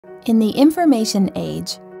In the information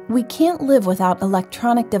age, we can't live without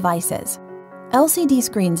electronic devices. LCD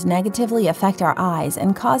screens negatively affect our eyes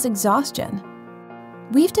and cause exhaustion.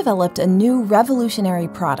 We've developed a new revolutionary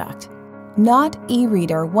product,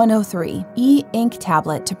 Not-eReader 103 e-ink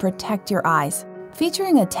tablet to protect your eyes.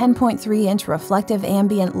 Featuring a 10.3-inch reflective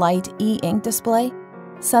ambient light e-ink display,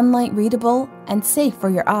 sunlight readable, and safe for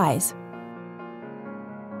your eyes.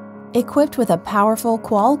 Equipped with a powerful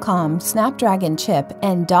Qualcomm Snapdragon chip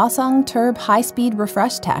and DASUNG Turbo high-speed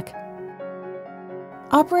refresh tech.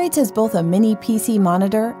 Operates as both a mini PC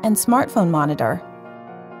monitor and smartphone monitor.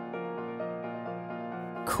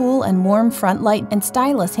 Cool and warm front light and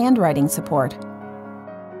stylus handwriting support.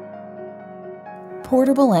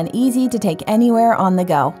 Portable and easy to take anywhere on the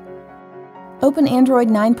go. Open Android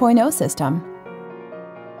 9.0 system.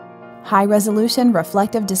 High-resolution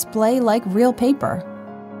reflective display like real paper.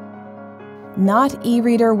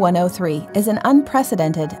 Not-eReader 103 is an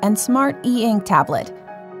unprecedented and smart e-ink tablet.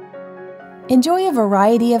 Enjoy a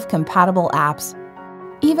variety of compatible apps.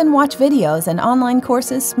 Even watch videos and online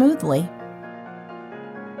courses smoothly.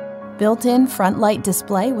 Built-in front light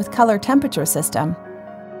display with color temperature system.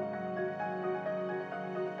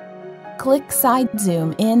 Click side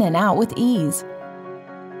zoom in and out with ease.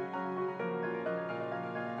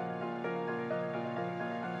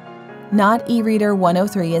 Not-eReader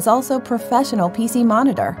 103 is also professional PC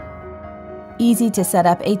monitor. Easy to set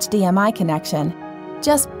up HDMI connection.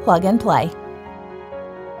 Just plug and play.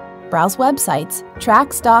 Browse websites,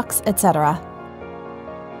 track stocks, etc.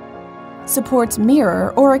 Supports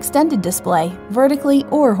mirror or extended display, vertically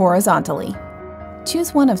or horizontally.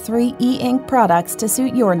 Choose one of 3 e-ink products to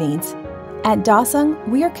suit your needs. At DASUNG,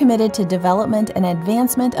 we are committed to development and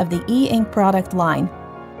advancement of the e-ink product line.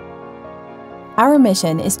 Our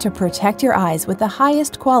mission is to protect your eyes with the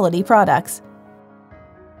highest quality products.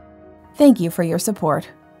 Thank you for your support.